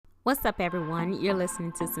What's up, everyone? You're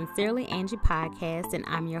listening to Sincerely Angie Podcast, and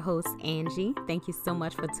I'm your host, Angie. Thank you so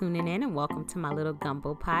much for tuning in, and welcome to my little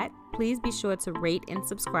gumbo pot. Please be sure to rate and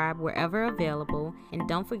subscribe wherever available, and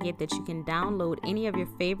don't forget that you can download any of your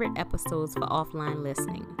favorite episodes for offline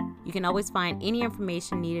listening. You can always find any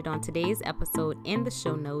information needed on today's episode in the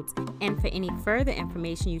show notes, and for any further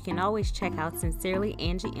information, you can always check out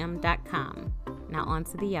sincerelyangiem.com. Now on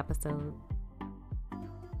to the episode.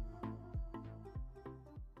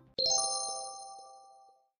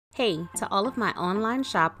 Hey, to all of my online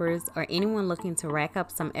shoppers or anyone looking to rack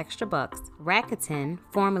up some extra bucks, Rakuten,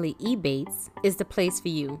 formerly Ebates, is the place for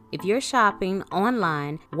you. If you're shopping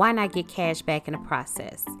online, why not get cash back in the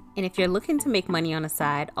process? And if you're looking to make money on the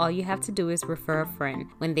side, all you have to do is refer a friend.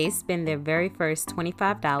 When they spend their very first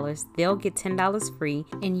 $25, they'll get $10 free,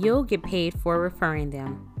 and you'll get paid for referring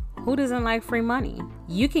them. Who doesn't like free money?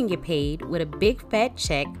 You can get paid with a big fat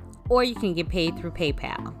check, or you can get paid through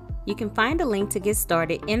PayPal. You can find a link to get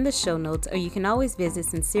started in the show notes, or you can always visit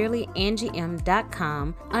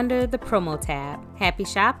sincerelyangiem.com under the promo tab. Happy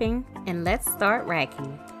shopping, and let's start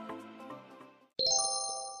racking.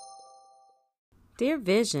 Dear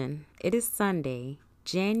Vision, it is Sunday,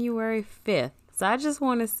 January 5th. So I just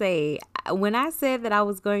want to say, when I said that I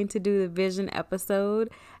was going to do the Vision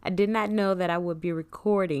episode, I did not know that I would be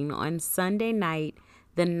recording on Sunday night,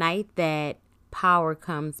 the night that Power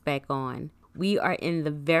comes back on. We are in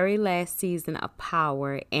the very last season of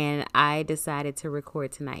Power, and I decided to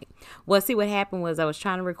record tonight. Well, see, what happened was I was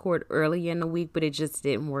trying to record earlier in the week, but it just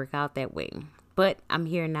didn't work out that way. But I'm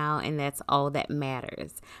here now, and that's all that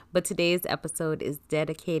matters. But today's episode is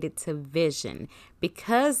dedicated to Vision.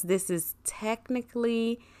 Because this is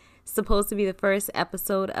technically supposed to be the first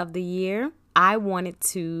episode of the year, I wanted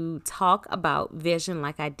to talk about Vision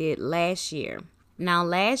like I did last year. Now,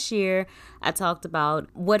 last year, I talked about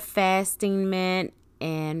what fasting meant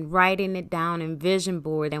and writing it down in vision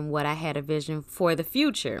board and what I had a vision for the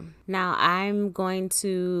future. Now, I'm going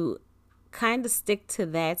to kind of stick to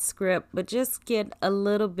that script, but just get a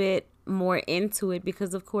little bit more into it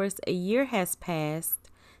because, of course, a year has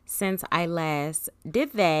passed since I last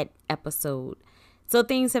did that episode. So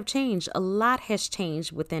things have changed. A lot has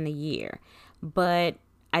changed within a year, but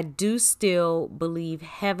I do still believe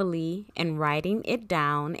heavily in writing it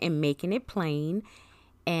down and making it plain.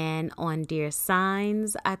 And on Dear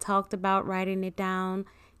Signs, I talked about writing it down.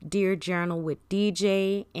 Dear Journal with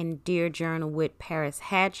DJ and Dear Journal with Paris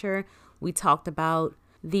Hatcher, we talked about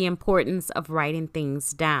the importance of writing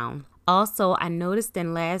things down. Also, I noticed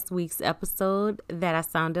in last week's episode that I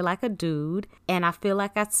sounded like a dude, and I feel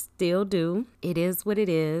like I still do. It is what it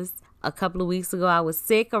is. A couple of weeks ago, I was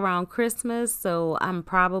sick around Christmas, so I'm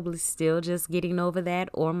probably still just getting over that,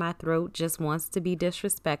 or my throat just wants to be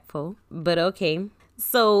disrespectful. But okay.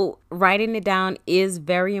 So writing it down is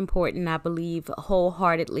very important. I believe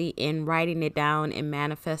wholeheartedly in writing it down and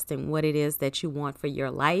manifesting what it is that you want for your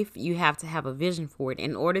life. You have to have a vision for it.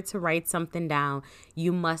 In order to write something down,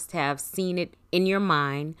 you must have seen it in your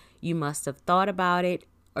mind. You must have thought about it,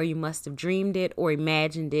 or you must have dreamed it or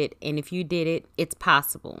imagined it. And if you did it, it's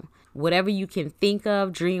possible. Whatever you can think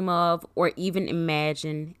of, dream of, or even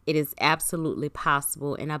imagine, it is absolutely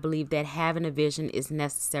possible. And I believe that having a vision is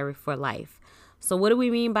necessary for life. So what do we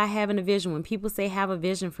mean by having a vision? When people say have a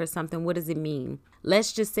vision for something, what does it mean?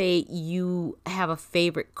 Let's just say you have a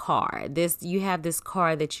favorite car. You have this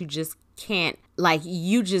car that you just can't,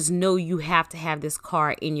 you just know you have to have this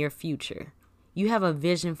car in your future. You have a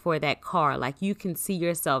vision for that car. You can see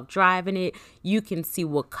yourself driving it. You can see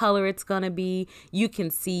what color it's going to be. You can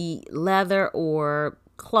see leather or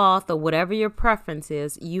cloth or whatever your preference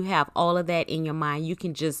is. You have all of that in your mind. You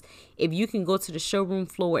can just, if you can go to the showroom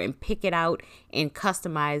floor and pick it out and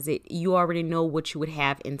customize it, you already know what you would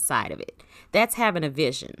have inside of it. That's having a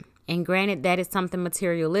vision. And granted, that is something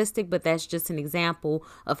materialistic, but that's just an example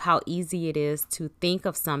of how easy it is to think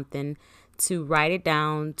of something, to write it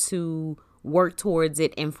down, to work towards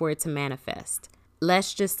it, and for it to manifest.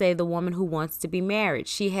 Let's just say the woman who wants to be married.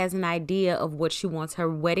 She has an idea of what she wants her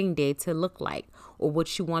wedding day to look like, or what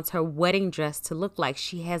she wants her wedding dress to look like.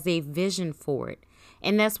 She has a vision for it.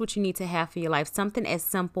 And that's what you need to have for your life. Something as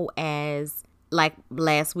simple as, like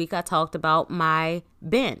last week, I talked about my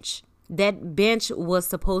bench. That bench was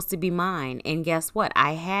supposed to be mine. And guess what?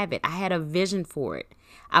 I have it. I had a vision for it.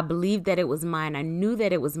 I believed that it was mine. I knew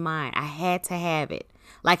that it was mine. I had to have it.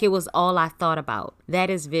 Like it was all I thought about. That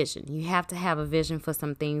is vision. You have to have a vision for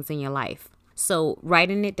some things in your life. So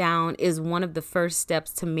writing it down is one of the first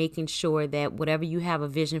steps to making sure that whatever you have a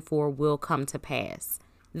vision for will come to pass.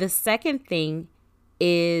 The second thing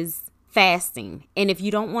is fasting. And if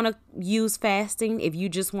you don't want to use fasting, if you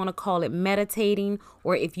just want to call it meditating,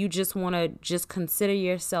 or if you just want to just consider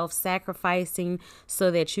yourself sacrificing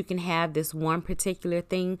so that you can have this one particular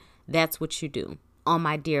thing, that's what you do. On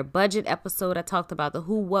my Dear Budget episode, I talked about the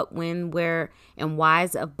who, what, when, where, and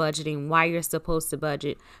whys of budgeting, why you're supposed to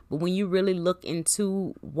budget. But when you really look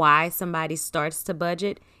into why somebody starts to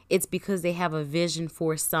budget, it's because they have a vision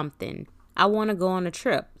for something. I want to go on a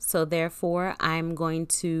trip, so therefore I'm going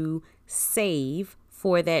to save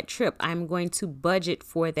for that trip. I'm going to budget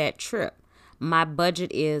for that trip. My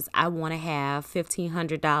budget is I want to have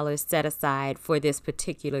 $1,500 set aside for this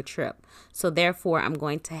particular trip. So therefore I'm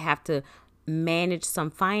going to have to manage some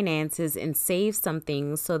finances and save some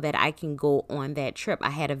things so that I can go on that trip. I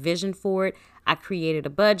had a vision for it. I created a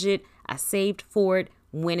budget. I saved for it.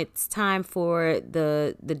 When it's time for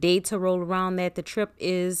the day to roll around that the trip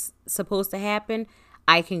is supposed to happen,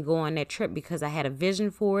 I can go on that trip because I had a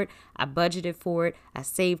vision for it. I budgeted for it. I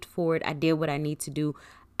saved for it. I did what I need to do.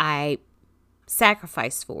 I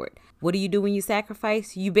sacrificed for it. What do you do when you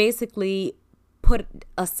sacrifice? You basically put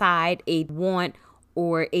aside a want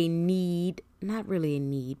or a need, not really a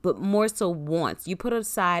need, but more so wants. You put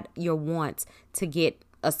aside your wants to get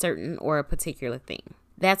a certain or a particular thing.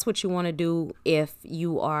 That's what you want to do if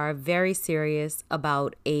you are very serious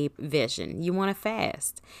about a vision. You want to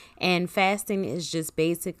fast. And fasting is just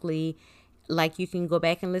basically, like, you can go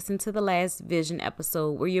back and listen to the last vision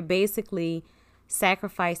episode where you're basically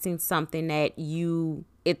sacrificing something that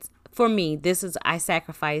for me, I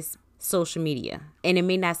sacrifice social media. And it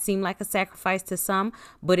may not seem like a sacrifice to some,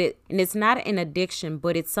 but it's not an addiction,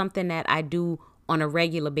 but it's something that I do on a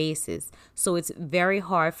regular basis. So it's very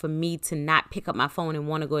hard for me to not pick up my phone and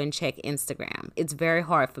want to go and check Instagram. It's very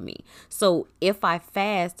hard for me. So if I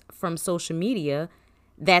fast from social media,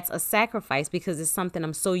 that's a sacrifice because it's something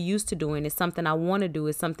I'm so used to doing. It's something I want to do.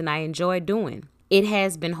 It's something I enjoy doing. It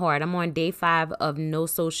has been hard. I'm on day 5 of no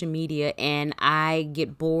social media and I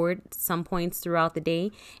get bored some points throughout the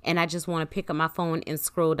day and I just want to pick up my phone and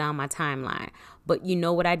scroll down my timeline. But you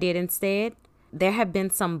know what I did instead? There have been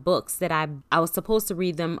some books that I was supposed to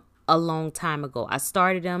read them a long time ago. I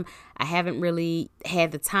started them. I haven't really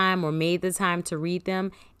had the time or made the time to read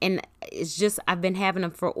them. And it's just, I've been having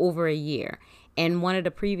them for over a year. And one of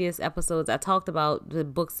the previous episodes, I talked about the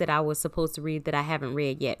books that I was supposed to read that I haven't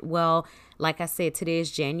read yet. Well, like I said, today is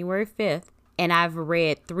January 5th. And I've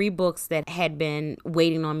read 3 books that had been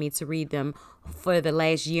waiting on me to read them for the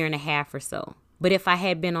last year and a half or so. But if I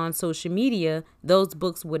had been on social media, those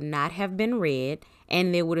books would not have been read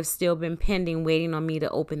and they would have still been pending, waiting on me to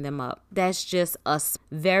open them up. That's just a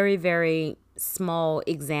very, very small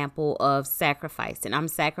example of sacrifice. And I'm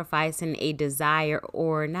sacrificing a desire,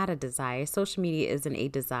 or not a desire. Social media isn't a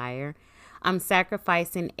desire. I'm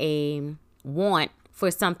sacrificing a want for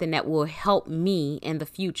something that will help me in the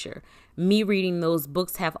future. Me reading those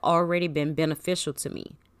books have already been beneficial to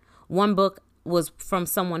me. One book was from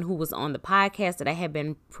someone who was on the podcast that I had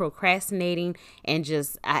been procrastinating and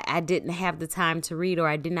just I didn't have the time to read, or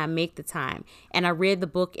I did not make the time. And I read the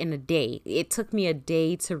book in a day. It took me a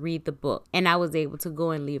day to read the book, and I was able to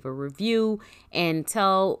go and leave a review and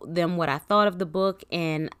tell them what I thought of the book.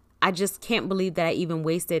 And I just can't believe that I even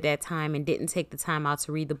wasted that time and didn't take the time out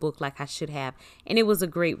to read the book like I should have. And it was a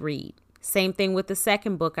great read. Same thing with the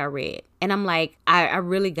second book I read. And I'm like, I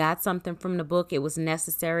really got something from the book. It was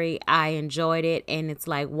necessary. I enjoyed it. And it's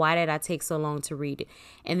like, why did I take so long to read it?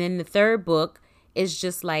 And then the third book is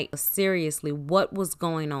just like, seriously, what was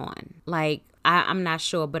going on? Like, I'm not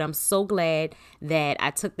sure, but I'm so glad that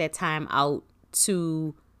I took that time out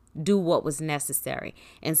to do what was necessary.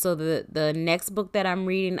 And so the next book that I'm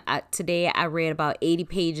reading today, I read about 80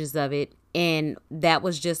 pages of it. And that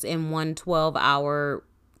was just in one 12-hour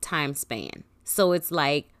time span. So it's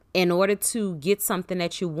like, in order to get something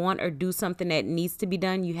that you want or do something that needs to be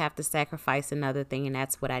done, you have to sacrifice another thing. And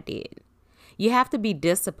that's what I did. You have to be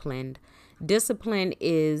disciplined. Discipline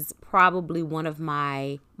is probably one of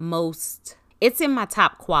my it's in my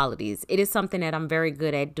top qualities. It is something that I'm very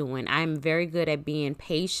good at doing. I'm very good at being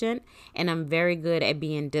patient, and I'm very good at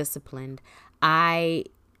being disciplined. I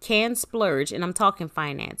can splurge, and I'm talking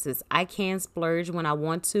finances. I can splurge when I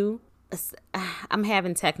want to. I'm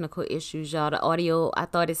having technical issues, y'all. The audio, I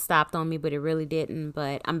thought it stopped on me, but it really didn't.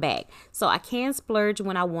 But I'm back. So I can splurge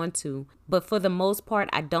when I want to. But for the most part,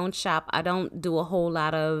 I don't shop. I don't do a whole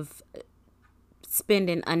lot of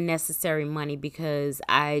spending unnecessary money because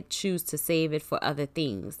I choose to save it for other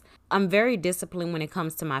things. I'm very disciplined when it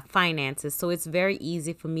comes to my finances. So it's very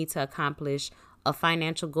easy for me to accomplish a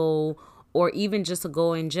financial goal or even just a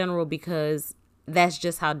goal in general because That's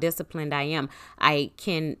just how disciplined I am. I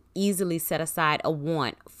can easily set aside a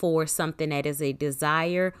want for something that is a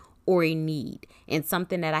desire or a need, and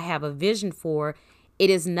something that I have a vision for. It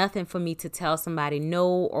is nothing for me to tell somebody no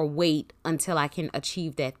or wait until I can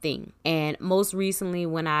achieve that thing. And most recently,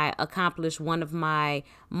 when I accomplished one of my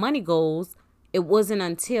money goals, it wasn't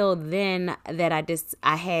until then that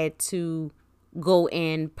I had to go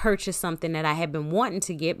and purchase something that I had been wanting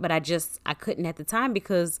to get, but I couldn't at the time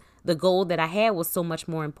because the goal that I had was so much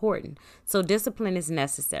more important. So discipline is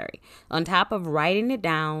necessary. On top of writing it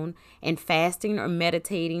down and fasting or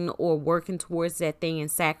meditating or working towards that thing and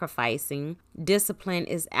sacrificing, discipline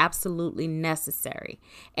is absolutely necessary.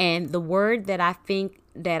 And the word that I think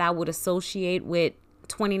that I would associate with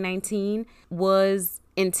 2019 was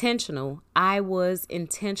intentional. I was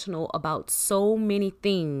intentional about so many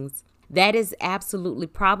things. That is absolutely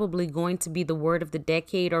probably going to be the word of the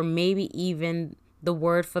decade, or maybe even the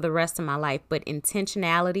word for the rest of my life. But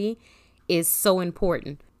intentionality is so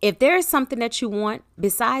important. If there is something that you want,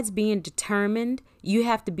 besides being determined, you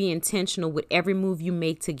have to be intentional with every move you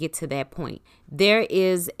make to get to that point. There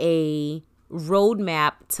is a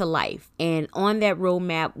roadmap to life. And on that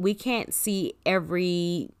roadmap, we can't see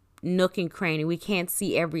every nook and cranny. We can't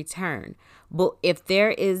see every turn. But if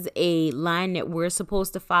there is a line that we're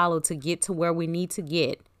supposed to follow to get to where we need to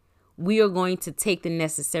get, we are going to take the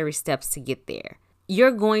necessary steps to get there.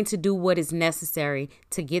 You're going to do what is necessary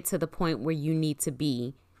to get to the point where you need to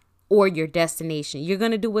be, or your destination. You're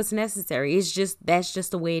going to do what's necessary. That's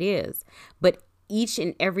just the way it is. But each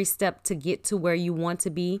and every step to get to where you want to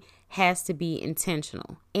be has to be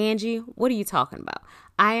intentional. Angie, what are you talking about?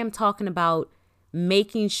 I am talking about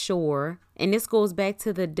making sure, and this goes back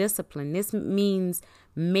to the discipline. This means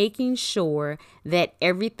making sure that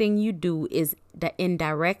everything you do is in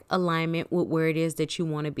direct alignment with where it is that you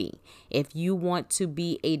want to be. If you want to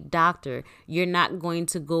be a doctor, you're not going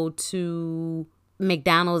to go to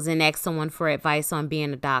McDonald's and ask someone for advice on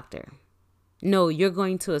being a doctor. No, you're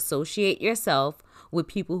going to associate yourself with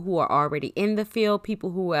people who are already in the field,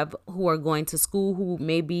 people who are going to school, who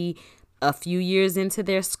may be a few years into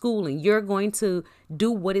their schooling. You're going to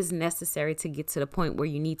do what is necessary to get to the point where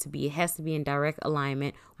you need to be. It has to be in direct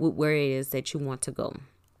alignment with where it is that you want to go.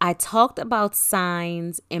 I talked about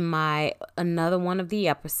signs in another one of the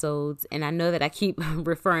episodes, and I know that I keep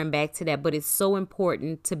referring back to that, but it's so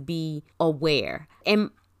important to be aware.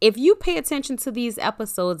 And if you pay attention to these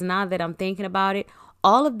episodes, now that I'm thinking about it,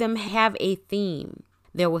 all of them have a theme.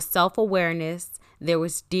 There was self-awareness, there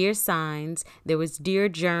was dear signs, there was dear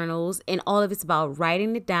journals, and all of it's about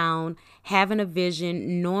writing it down, having a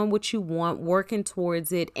vision, knowing what you want, working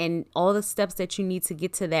towards it, and all the steps that you need to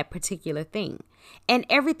get to that particular thing. And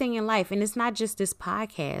everything in life, and it's not just this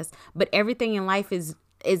podcast, but everything in life is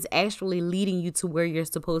actually leading you to where you're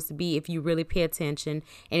supposed to be if you really pay attention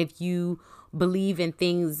and if you believe in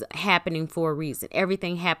things happening for a reason.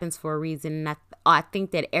 Everything happens for a reason. And I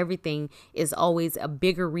think that everything is always a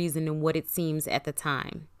bigger reason than what it seems at the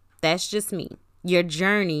time. That's just me. Your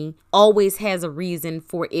journey always has a reason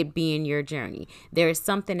for it being your journey. There is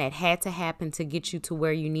something that had to happen to get you to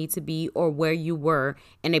where you need to be or where you were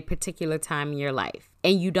in a particular time in your life.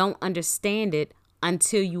 And you don't understand it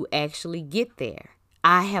until you actually get there.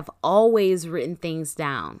 I have always written things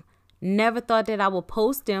down. Never thought that I would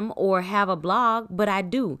post them or have a blog, but I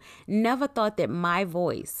do. Never thought that my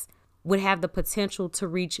voice would have the potential to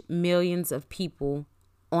reach millions of people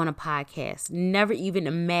on a podcast. Never even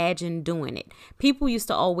imagined doing it. People used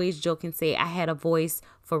to always joke and say I had a voice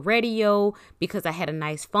for radio because I had a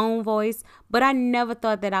nice phone voice, but I never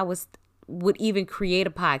thought that I would even create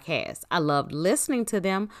a podcast. I loved listening to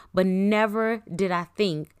them, but never did I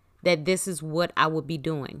think that this is what I would be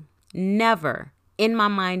doing. Never in my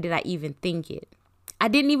mind did I even think it. I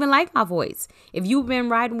didn't even like my voice. If you've been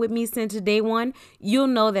riding with me since day one, you'll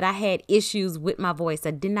know that I had issues with my voice.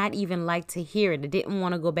 I did not even like to hear it. I didn't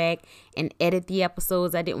want to go back and edit the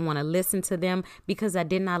episodes. I didn't want to listen to them because I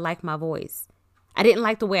did not like my voice. I didn't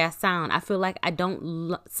like the way I sound. I feel like I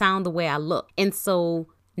don't sound the way I look. And so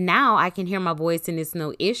now I can hear my voice and it's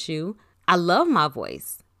no issue. I love my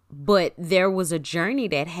voice. But there was a journey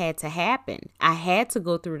that had to happen. I had to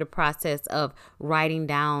go through the process of writing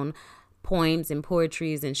down poems and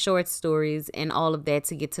poetries and short stories and all of that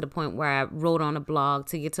to get to the point where I wrote on a blog,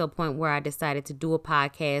 to get to a point where I decided to do a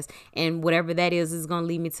podcast. And whatever that is going to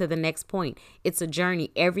lead me to the next point. It's a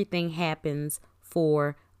journey. Everything happens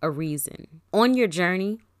for a reason. On your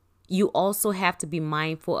journey, you also have to be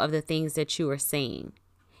mindful of the things that you are saying.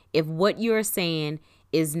 If what you are saying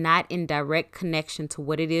is not in direct connection to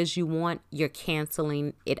what it is you want, you're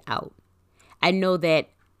canceling it out. I know that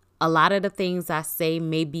a lot of the things I say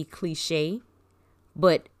may be cliche,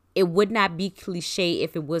 but it would not be cliche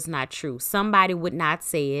if it was not true. Somebody would not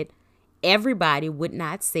say it. Everybody would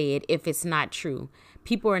not say it if it's not true.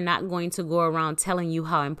 People are not going to go around telling you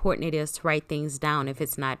how important it is to write things down if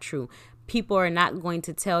it's not true. People are not going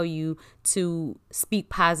to tell you to speak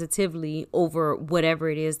positively over whatever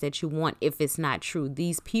it is that you want if it's not true.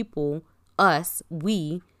 These people, us,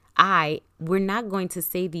 we're not going to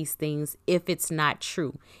say these things if it's not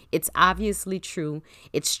true. It's obviously true.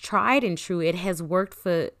 It's tried and true. It has worked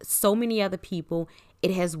for so many other people.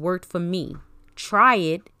 It has worked for me. Try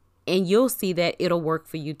it and you'll see that it'll work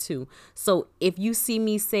for you too. So if you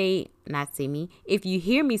if you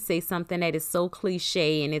hear me say something that is so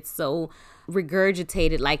cliche and it's so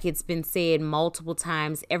regurgitated, like it's been said multiple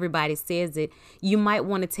times, everybody says it, you might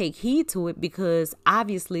want to take heed to it, because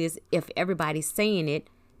obviously if everybody's saying it,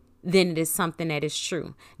 then it is something that is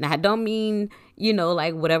true. Now, I don't mean,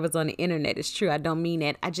 like whatever's on the internet is true. I don't mean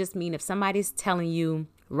that. I just mean if somebody's telling you,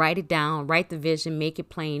 write it down, write the vision, make it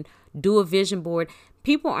plain, do a vision board.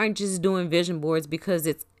 People aren't just doing vision boards because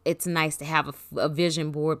it's nice to have a vision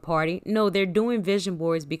board party. No, they're doing vision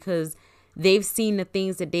boards because they've seen the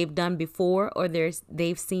things that they've done before, or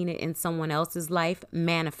they've seen it in someone else's life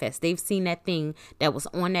manifest. They've seen that thing that was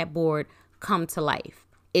on that board come to life.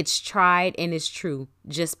 It's tried and it's true.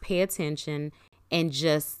 Just pay attention and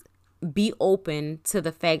just be open to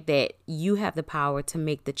the fact that you have the power to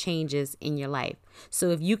make the changes in your life. So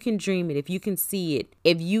if you can dream it, if you can see it,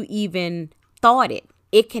 if you even thought it,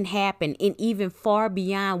 it can happen, and even far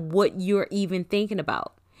beyond what you're even thinking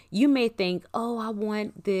about. You may think, oh, I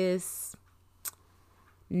want this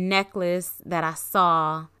necklace that I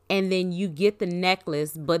saw, and then you get the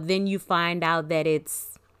necklace, but then you find out that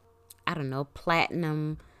it's, I don't know,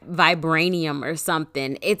 platinum, vibranium or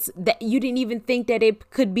something. It's that you didn't even think that it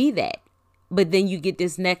could be that. But then you get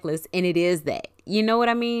this necklace and it is that. You know what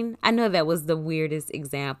I mean? I know that was the weirdest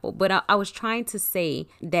example, but I was trying to say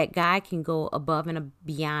that God can go above and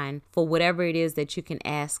beyond for whatever it is that you can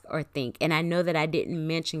ask or think. And I know that I didn't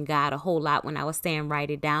mention God a whole lot when I was saying write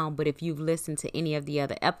it down, but if you've listened to any of the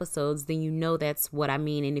other episodes, then you know that's what I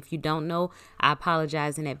mean. And if you don't know, I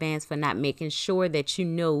apologize in advance for not making sure that you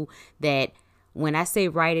know that when I say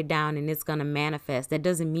write it down and it's going to manifest, that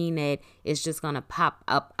doesn't mean that it's just going to pop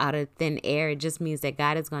up out of thin air. It just means that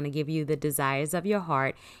God is going to give you the desires of your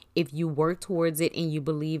heart if you work towards it and you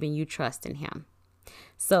believe and you trust in him.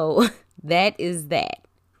 So that is that.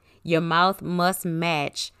 Your mouth must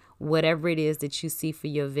match whatever it is that you see for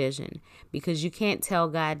your vision, because you can't tell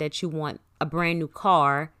God that you want a brand new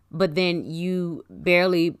car, but then you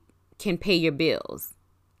barely can pay your bills.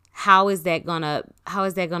 How is that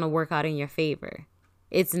gonna work out in your favor?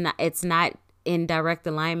 It's not in direct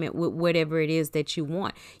alignment with whatever it is that you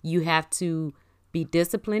want. You have to be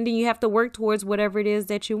disciplined and you have to work towards whatever it is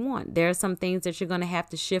that you want. There are some things that you're going to have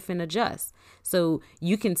to shift and adjust. So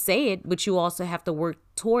you can say it, but you also have to work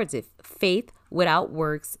towards it. Faith without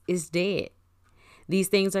works is dead. These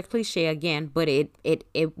things are cliche again, but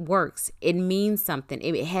it works. It means something.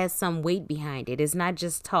 It has some weight behind it. It's not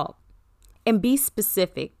just talk. And be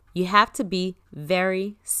specific. You have to be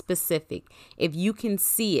very specific. If you can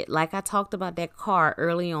see it, like I talked about that car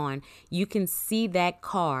early on, you can see that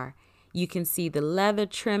car. You can see the leather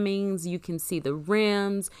trimmings. You can see the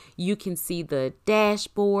rims. You can see the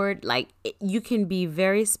dashboard. Like, you can be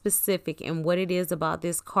very specific in what it is about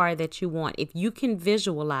this car that you want. If you can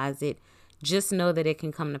visualize it, just know that it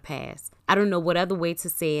can come to pass. I don't know what other way to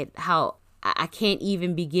say it, how I can't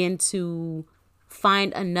even begin to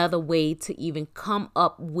find another way to even come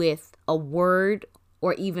up with a word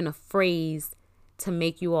or even a phrase to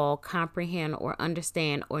make you all comprehend or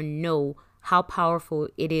understand or know how powerful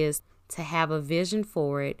it is to have a vision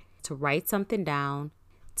for it, to write something down,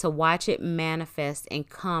 to watch it manifest and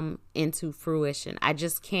come into fruition. I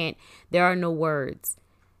just can't. There are no words.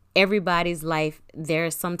 Everybody's life, there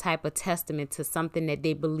is some type of testament to something that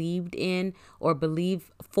they believed in or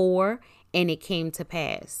believed for, and it came to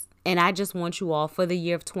pass. And I just want you all for the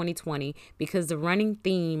year of 2020, because the running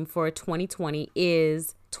theme for 2020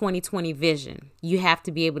 is 2020 vision. You have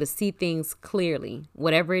to be able to see things clearly.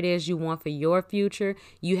 Whatever it is you want for your future,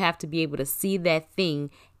 you have to be able to see that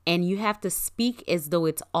thing, and you have to speak as though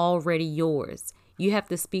it's already yours. You have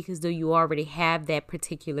to speak as though you already have that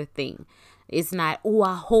particular thing. It's not, oh,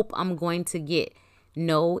 I hope I'm going to get.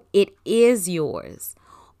 No, it is yours.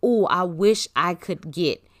 Oh, I wish I could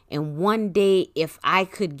get. And one day, if I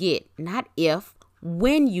could get, not if,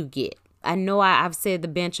 when you get. I know I've said the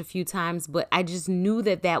bench a few times, but I just knew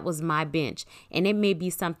that that was my bench. And it may be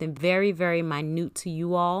something very, very minute to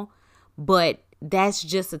you all, but that's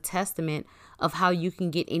just a testament of how you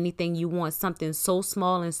can get anything you want. Something so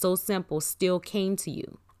small and so simple still came to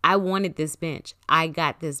you. I wanted this bench. I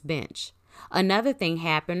got this bench. Another thing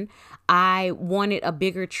happened. I wanted a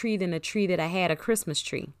bigger tree than a tree that I had, a Christmas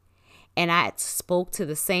tree. And I spoke to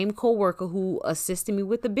the same coworker who assisted me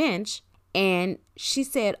with the bench. And she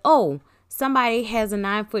said, oh, somebody has a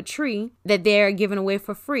 9-foot tree that they're giving away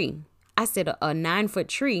for free. I said, a 9-foot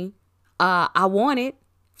tree? I want it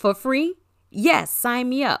for free? Yes, sign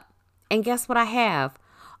me up. And guess what I have?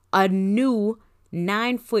 A new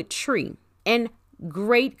 9-foot tree in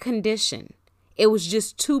great condition. It was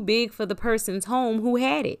just too big for the person's home who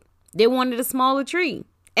had it. They wanted a smaller tree.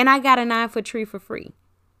 And I got a 9-foot tree for free.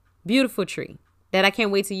 Beautiful tree that I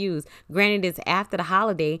can't wait to use. Granted, it's after the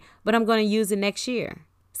holiday, but I'm going to use it next year.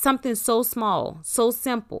 Something so small, so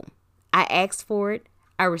simple. I asked for it.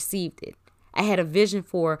 I received it. I had a vision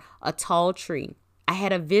for a tall tree. I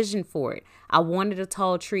had a vision for it. I wanted a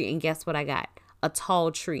tall tree, and guess what I got? A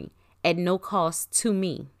tall tree at no cost to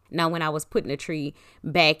me. Now, when I was putting the tree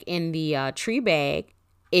back in the tree bag,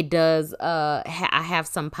 it does, I have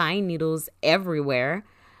some pine needles everywhere,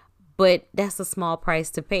 but that's a small price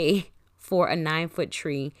to pay for a 9-foot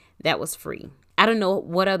tree that was free. I don't know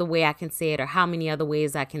what other way I can say it or how many other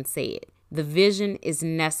ways I can say it. The vision is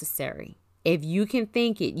necessary. If you can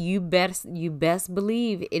think it, you best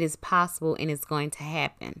believe it is possible and it's going to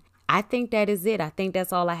happen. I think that is it. I think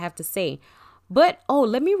that's all I have to say. But,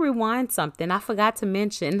 let me rewind something. I forgot to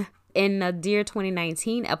mention in the Dear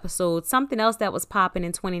 2019 episode, something else that was popping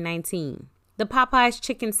in 2019. The Popeyes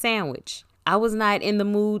chicken sandwich. I was not in the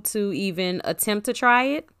mood to even attempt to try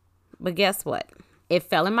it. But guess what? It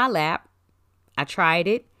fell in my lap. I tried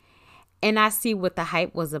it. And I see what the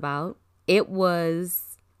hype was about. It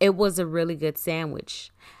was a really good sandwich.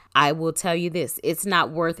 I will tell you this. It's not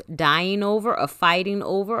worth dying over or fighting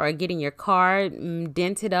over or getting your car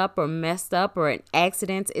dented up or messed up or an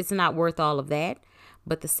accident. It's not worth all of that.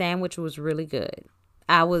 But the sandwich was really good.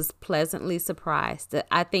 I was pleasantly surprised.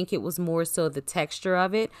 I think it was more so the texture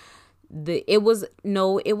of it. It was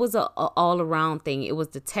a all around thing. It was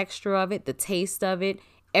the texture of it, the taste of it.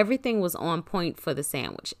 Everything was on point for the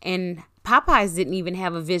sandwich. And Popeyes didn't even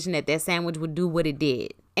have a vision that that sandwich would do what it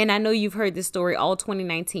did. And I know you've heard this story all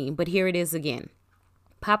 2019, but here it is again.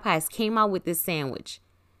 Popeyes came out with this sandwich.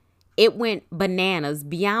 It went bananas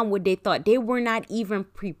beyond what they thought. They were not even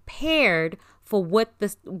prepared for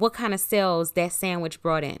what kind of sales that sandwich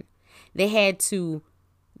brought in. They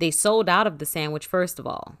sold out of the sandwich, first of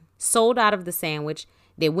all. Sold out of the sandwich.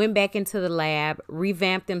 They went back into the lab,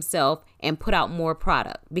 revamped themselves, and put out more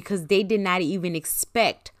product because they did not even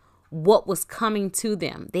expect what was coming to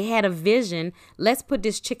them. They had a vision. Let's put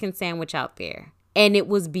this chicken sandwich out there. And it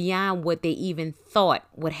was beyond what they even thought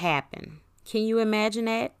would happen. Can you imagine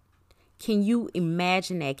that? Can you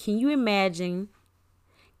imagine that? Can you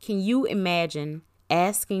imagine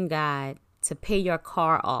asking God to pay your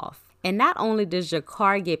car off? And not only does your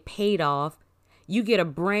car get paid off, you get a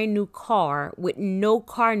brand new car with no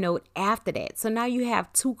car note after that. So now you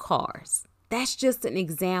have 2 cars. That's just an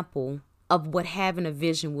example of what having a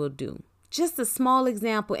vision will do. Just a small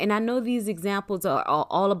example. And I know these examples are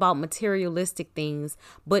all about materialistic things,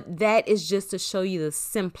 but that is just to show you the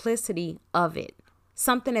simplicity of it.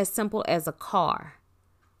 Something as simple as a car.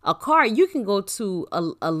 A car, you can go to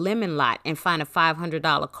a lemon lot and find a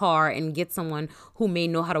 $500 car and get someone who may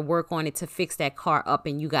know how to work on it to fix that car up,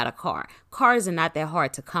 and you got a car. Cars are not that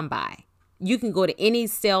hard to come by. You can go to any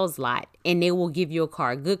sales lot and they will give you a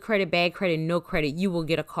car. Good credit, bad credit, no credit, you will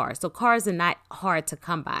get a car. So cars are not hard to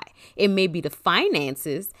come by. It may be the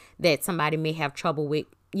finances that somebody may have trouble with,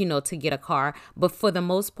 to get a car. But for the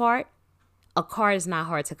most part, a car is not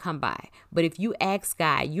hard to come by. But if you ask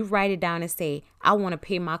God, you write it down and say, I want to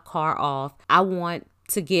pay my car off. I want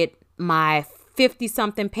to get my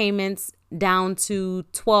 50-something payments down to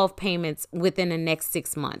 12 payments within the next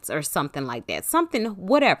 6 months or something like that. Something,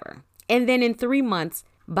 whatever. And then in 3 months,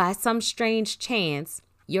 by some strange chance,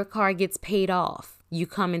 your car gets paid off. You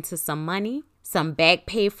come into some money, some back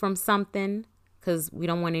pay from something, because we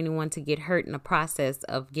don't want anyone to get hurt in the process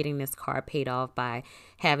of getting this car paid off by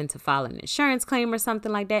having to file an insurance claim or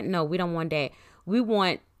something like that. No, we don't want that. We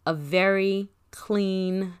want a very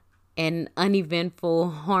clean and uneventful,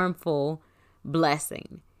 harmful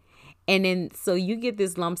blessing. And then so you get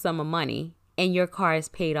this lump sum of money and your car is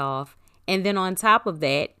paid off. And then on top of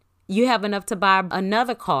that, you have enough to buy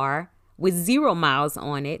another car with 0 miles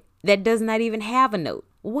on it that does not even have a note.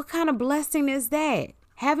 What kind of blessing is that?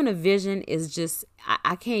 Having a vision is just,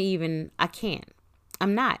 I'm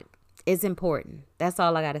not. It's important. That's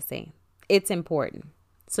all I got to say. It's important.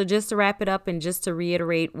 So just to wrap it up and just to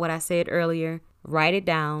reiterate what I said earlier, Write it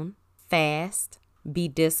down, fast, be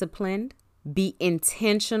disciplined, be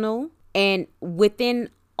intentional. And within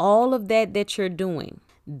all of that you're doing,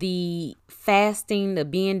 the fasting, the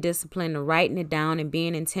being disciplined, the writing it down and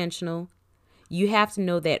being intentional, you have to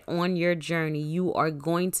know that on your journey, you are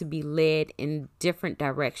going to be led in different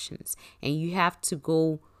directions, and you have to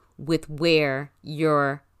go with where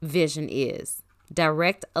your vision is.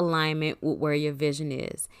 Direct alignment with where your vision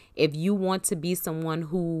is. If you want to be someone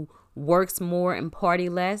who works more and party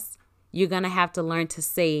less, you're going to have to learn to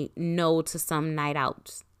say no to some night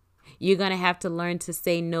outs. You're going to have to learn to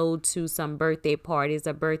say no to some birthday parties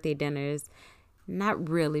or birthday dinners. Not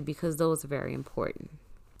really, because those are very important.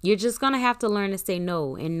 You're just going to have to learn to say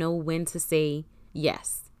no and know when to say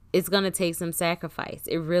yes. It's going to take some sacrifice.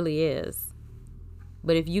 It really is.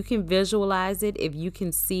 But if you can visualize it, if you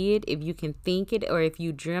can see it, if you can think it, or if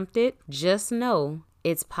you dreamt it, just know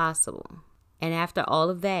it's possible. And after all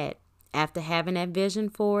of that, after having that vision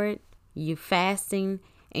for it, you're fasting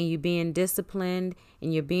and you're being disciplined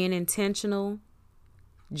and you're being intentional,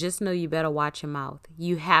 just know you better watch your mouth.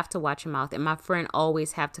 You have to watch your mouth. And my friend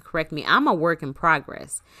always have to correct me. I'm a work in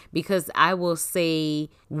progress because I will say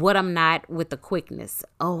what I'm not with the quickness.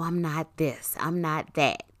 Oh, I'm not this. I'm not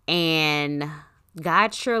that. And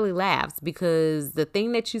God surely laughs, because the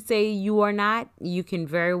thing that you say you are not, you can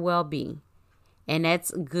very well be. And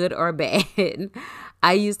that's good or bad.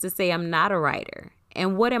 I used to say I'm not a writer.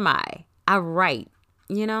 And what am I? I write,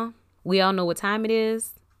 We all know what time it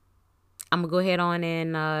is. I'm going to go ahead on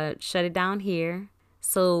and shut it down here.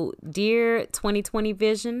 So, Dear 2020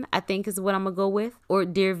 Vision, I think is what I'm going to go with. Or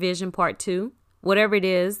Dear Vision Part 2. Whatever it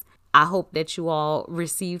is, I hope that you all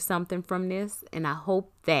receive something from this. And I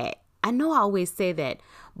hope that, I know I always say that,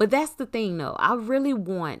 but that's the thing though. I really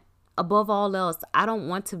want, above all else, I don't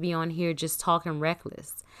want to be on here just talking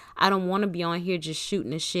reckless. I don't want to be on here just shooting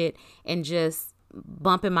the shit and just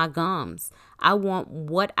bumping my gums. I want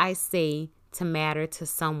what I say to matter to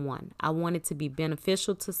someone. I want it to be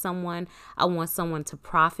beneficial to someone. I want someone to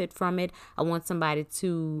profit from it. I want somebody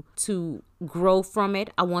to grow from it.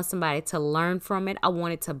 I want somebody to learn from it. I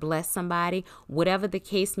want it to bless somebody, whatever the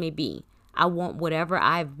case may be. I want whatever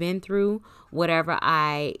I've been through, whatever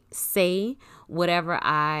I say, whatever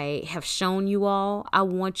I have shown you all, I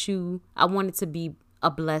want it to be a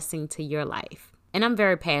blessing to your life. And I'm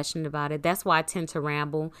very passionate about it. That's why I tend to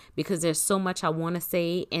ramble, because there's so much I want to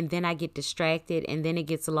say, and then I get distracted, and then it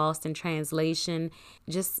gets lost in translation.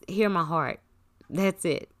 Just hear my heart. That's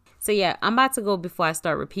it. So yeah, I'm about to go before I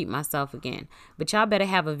start repeating myself again. But y'all better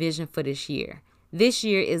have a vision for this year. This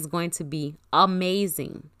year is going to be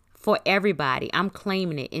amazing for everybody. I'm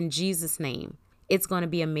claiming it in Jesus' name. It's going to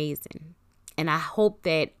be amazing. And I hope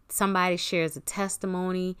that somebody shares a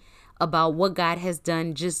testimony about what God has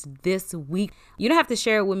done just this week. You don't have to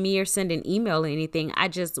share it with me or send an email or anything.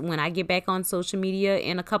 When I get back on social media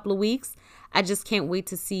in a couple of weeks, I just can't wait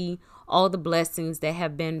to see all the blessings that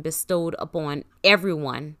have been bestowed upon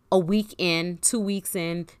everyone a week in, 2 weeks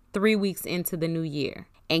in, 3 weeks into the new year.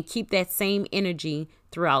 And keep that same energy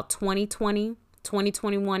throughout 2020,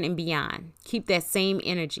 2021 and beyond. Keep that same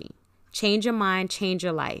energy. Change your mind, change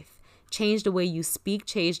your life. Change the way you speak,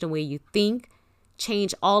 change the way you think.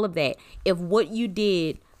 Change all of that. If what you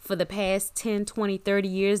did for the past 10, 20, 30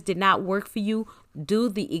 years did not work for you, do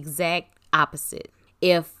the exact opposite.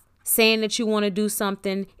 If saying that you want to do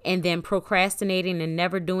something and then procrastinating and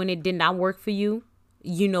never doing it did not work for you,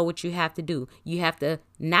 you know what you have to do. You have to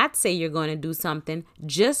not say you're going to do something,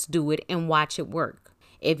 just do it and watch it work.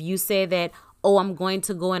 If you say that, oh, I'm going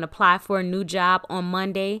to go and apply for a new job on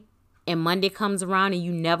Monday, and Monday comes around and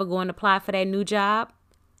you never go and apply for that new job,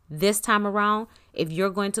 this time around, if you're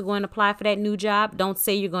going to go and apply for that new job, don't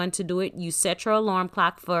say you're going to do it. You set your alarm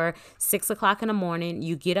clock for 6 o'clock in the morning.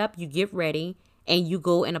 You get up, you get ready, and you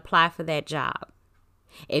go and apply for that job.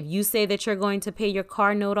 If you say that you're going to pay your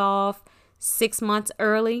car note off 6 months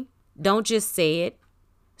early, don't just say it.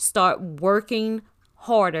 Start working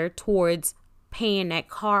harder towards paying that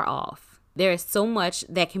car off. There is so much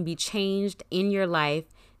that can be changed in your life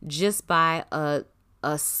just by a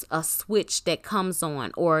switch that comes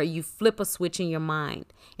on, or you flip a switch in your mind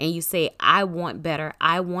and you say, I want better,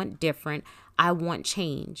 I want different, I want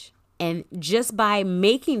change. And just by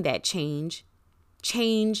making that change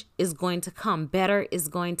is going to come. Better is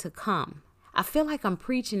going to come. I feel like I'm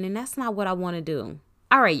preaching, and that's not what I want to do.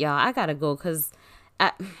 All right, y'all, I gotta go because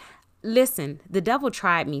listen, the devil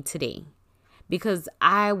tried me today because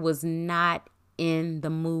I was not in the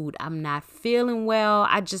mood. I'm not feeling well.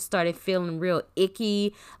 I just started feeling real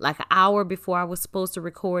icky like an hour before I was supposed to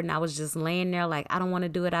record, and I was just laying there like, I don't want to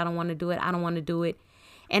do it. I don't want to do it. I don't want to do it.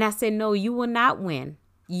 And I said, no, you will not win.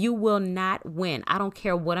 You will not win. I don't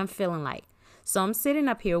care what I'm feeling like. So I'm sitting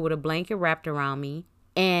up here with a blanket wrapped around me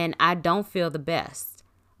and I don't feel the best.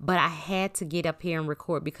 But I had to get up here and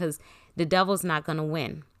record because the devil's not going to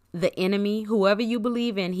win. The enemy, whoever you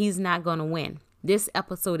believe in, he's not going to win. This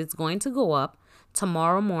episode is going to go up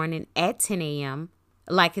tomorrow morning at 10 a.m.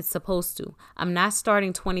 like it's supposed to. I'm not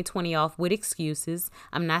starting 2020 off with excuses.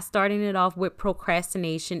 I'm not starting it off with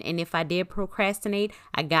procrastination. And if I did procrastinate,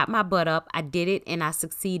 I got my butt up, I did it, and I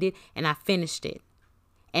succeeded, and I finished it.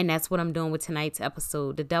 And that's what I'm doing with tonight's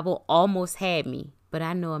episode. The devil almost had me, but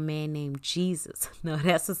I know a man named Jesus. No,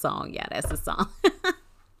 that's a song. Yeah, that's a song.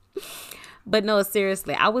 But no,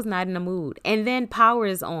 seriously, I was not in the mood. And then power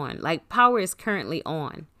is on. Like, power is currently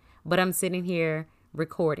on. But I'm sitting here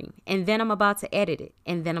recording. And then I'm about to edit it.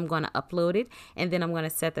 And then I'm going to upload it. And then I'm going to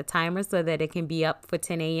set the timer so that it can be up for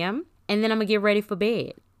 10 a.m. And then I'm going to get ready for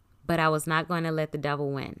bed. But I was not going to let the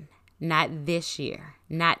devil win. Not this year.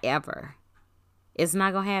 Not ever. It's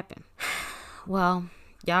not going to happen. Well,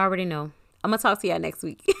 y'all already know. I'm going to talk to y'all next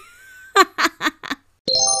week.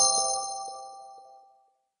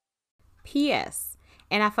 P.S.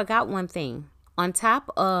 And I forgot one thing. On top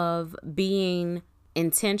of being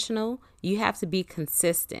intentional, you have to be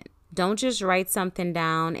consistent. Don't just write something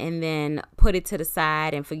down and then put it to the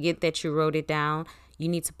side and forget that you wrote it down. You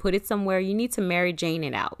need to put it somewhere. You need to Mary Jane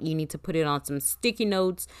it out. You need to put it on some sticky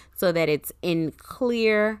notes so that it's in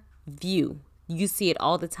clear view. You see it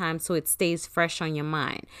all the time so it stays fresh on your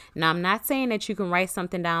mind. Now, I'm not saying that you can write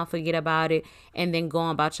something down, forget about it, and then go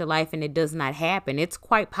on about your life and it does not happen. It's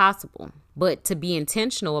quite possible. But to be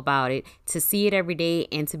intentional about it, to see it every day,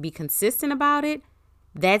 and to be consistent about it,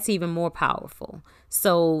 that's even more powerful.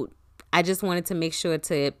 So I just wanted to make sure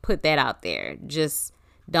to put that out there. Just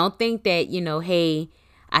don't think that, hey,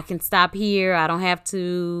 I can stop here. I don't have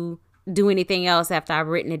to do anything else after I've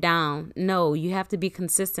written it down. No, you have to be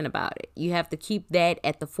consistent about it. You have to keep that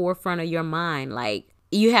at the forefront of your mind. Like,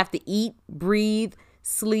 you have to eat, breathe,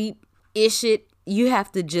 sleep, ish it. You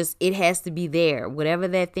have to it has to be there, whatever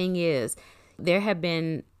that thing is. There have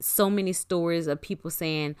been so many stories of people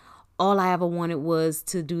saying, all I ever wanted was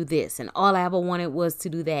to do this, and all I ever wanted was to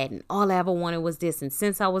do that, and all I ever wanted was this, and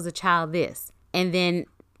since I was a child, this. And then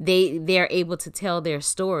they're able to tell their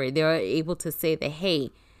story. They're able to say that, hey,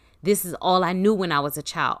 this is all I knew when I was a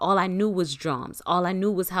child. All I knew was drums. All I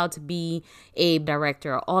knew was how to be a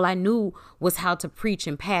director. All I knew was how to preach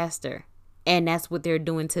and pastor. And that's what they're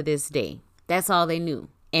doing to this day. That's all they knew.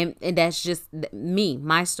 And that's just me,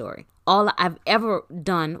 my story. All I've ever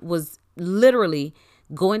done was literally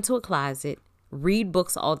go into a closet, read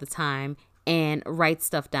books all the time, and write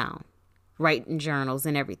stuff down. Write in journals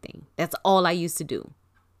and everything. That's all I used to do.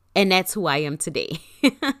 And that's who I am today.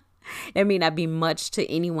 That may not be much to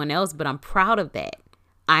anyone else, but I'm proud of that.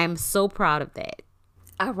 I am so proud of that.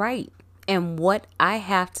 I write. And what I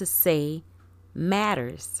have to say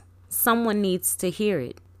matters. Someone needs to hear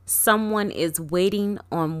it. Someone is waiting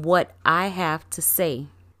on what I have to say.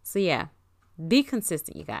 So yeah, be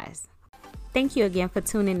consistent, you guys. Thank you again for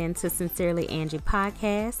tuning in to Sincerely Angie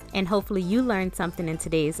podcast, and hopefully you learned something in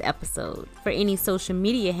today's episode. For any social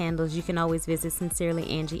media handles, you can always visit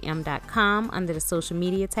sincerelyangiem.com under the social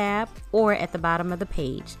media tab or at the bottom of the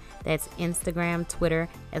page. That's Instagram, Twitter,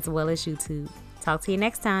 as well as YouTube. Talk to you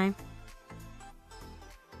next time.